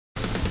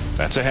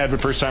That's ahead, but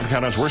first time for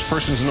Countdown's worst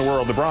persons in the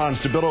world. The bronze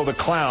to Billo the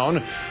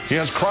Clown. He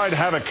has cried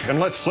havoc and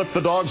let slip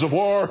the dogs of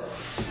war.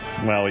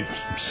 Well, he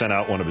sent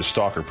out one of his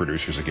stalker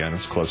producers again.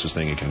 It's the closest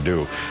thing he can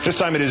do. This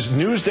time it is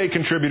Newsday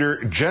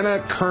contributor Jenna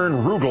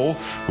Kern-Rugel,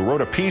 who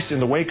wrote a piece in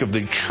the wake of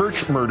the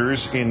church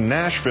murders in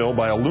Nashville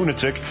by a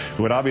lunatic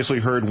who had obviously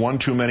heard one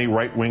too many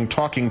right-wing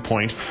talking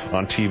point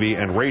on TV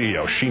and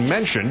radio. She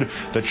mentioned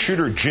that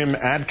shooter Jim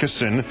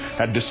Adkison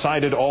had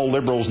decided all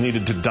liberals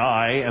needed to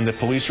die, and that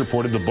police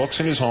reported the books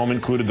in his home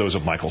included those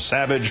of Michael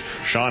Savage,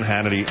 Sean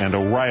Hannity, and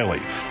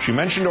O'Reilly. She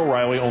mentioned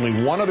O'Reilly only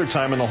one other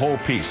time in the whole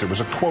piece. There was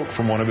a quote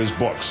from one of his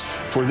books.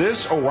 For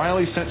this,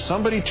 O'Reilly sent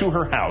somebody to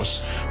her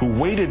house who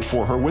waited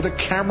for her with a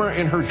camera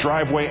in her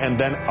driveway and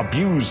then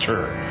abused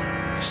her.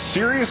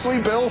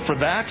 Seriously, Bill, for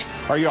that?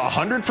 Are you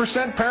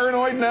 100%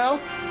 paranoid now?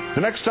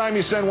 The next time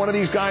you send one of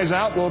these guys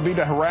out, will it be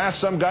to harass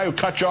some guy who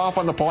cut you off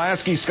on the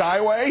Pulaski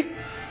Skyway?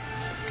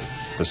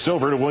 The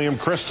silver to William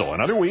Kristol.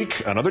 Another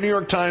week, another New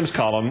York Times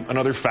column,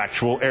 another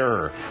factual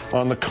error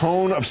on the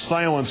cone of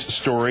silence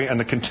story and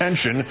the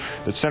contention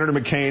that Senator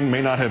McCain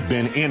may not have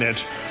been in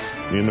it.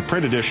 In the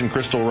print edition,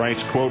 Kristol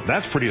writes, quote,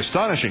 "That's pretty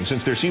astonishing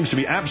since there seems to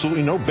be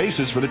absolutely no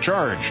basis for the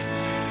charge."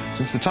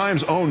 Since the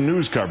Times' own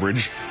news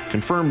coverage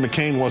confirmed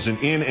McCain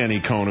wasn't in any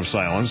cone of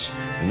silence,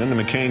 and then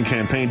the McCain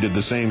campaign did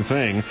the same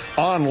thing,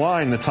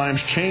 online the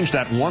Times changed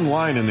that one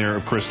line in there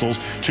of Kristol's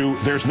to,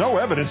 "There's no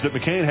evidence that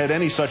McCain had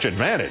any such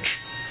advantage."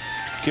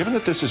 Given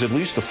that this is at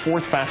least the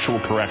fourth factual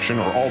correction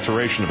or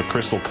alteration of a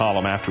Kristol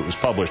column after it was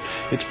published,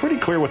 it's pretty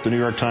clear what the New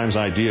York Times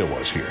idea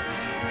was here.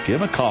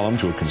 Give a column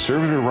to a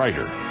conservative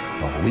writer,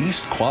 the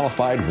least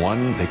qualified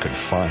one they could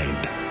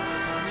find.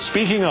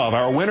 Speaking of,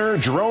 our winner,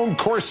 Jerome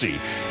Corsi.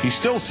 He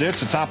still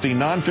sits atop the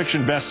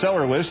nonfiction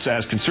bestseller list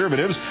as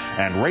conservatives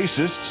and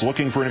racists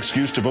looking for an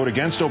excuse to vote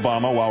against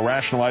Obama while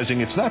rationalizing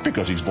it's not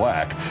because he's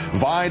black,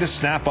 vie to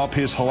snap up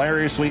his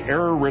hilariously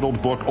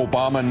error-riddled book,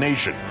 Obama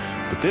Nation.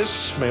 But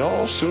this may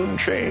all soon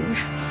change.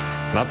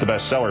 Not the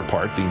bestseller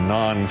part, the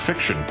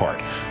non-fiction part.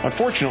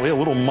 Unfortunately, a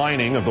little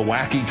mining of the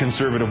wacky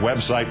conservative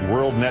website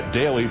WorldNet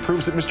Daily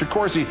proves that Mr.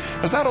 Corsi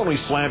has not only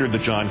slandered the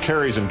John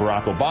Kerrys and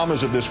Barack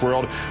Obamas of this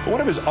world, but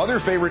one of his other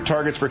favorite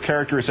targets for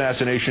character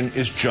assassination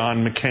is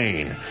John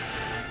McCain.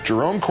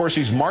 Jerome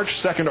Corsi's March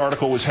 2nd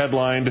article was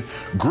headlined,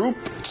 "Group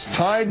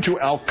Tied to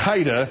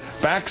Al-Qaeda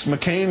Backs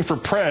McCain for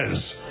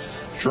Prez."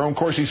 Jerome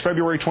Corsi's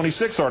February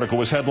 26th article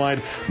was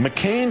headlined,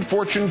 "McCain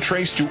Fortune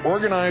Traced to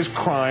Organized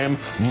Crime,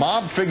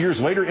 Mob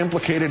Figures Later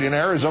Implicated in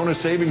Arizona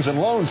Savings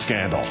and Loan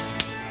Scandal."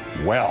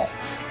 Well,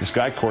 this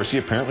guy Corsi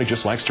apparently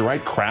just likes to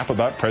write crap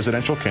about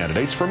presidential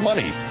candidates for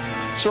money.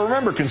 So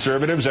remember,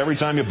 conservatives, every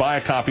time you buy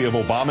a copy of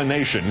Obama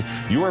Nation,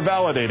 you are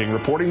validating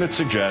reporting that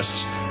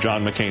suggests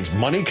John McCain's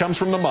money comes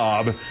from the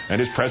mob and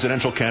his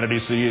presidential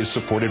candidacy is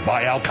supported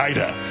by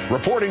Al-Qaeda.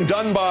 Reporting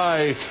done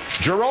by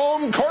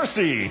Jerome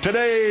Corsi,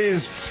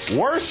 today's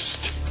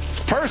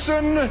worst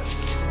person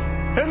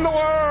in the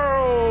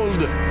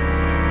world.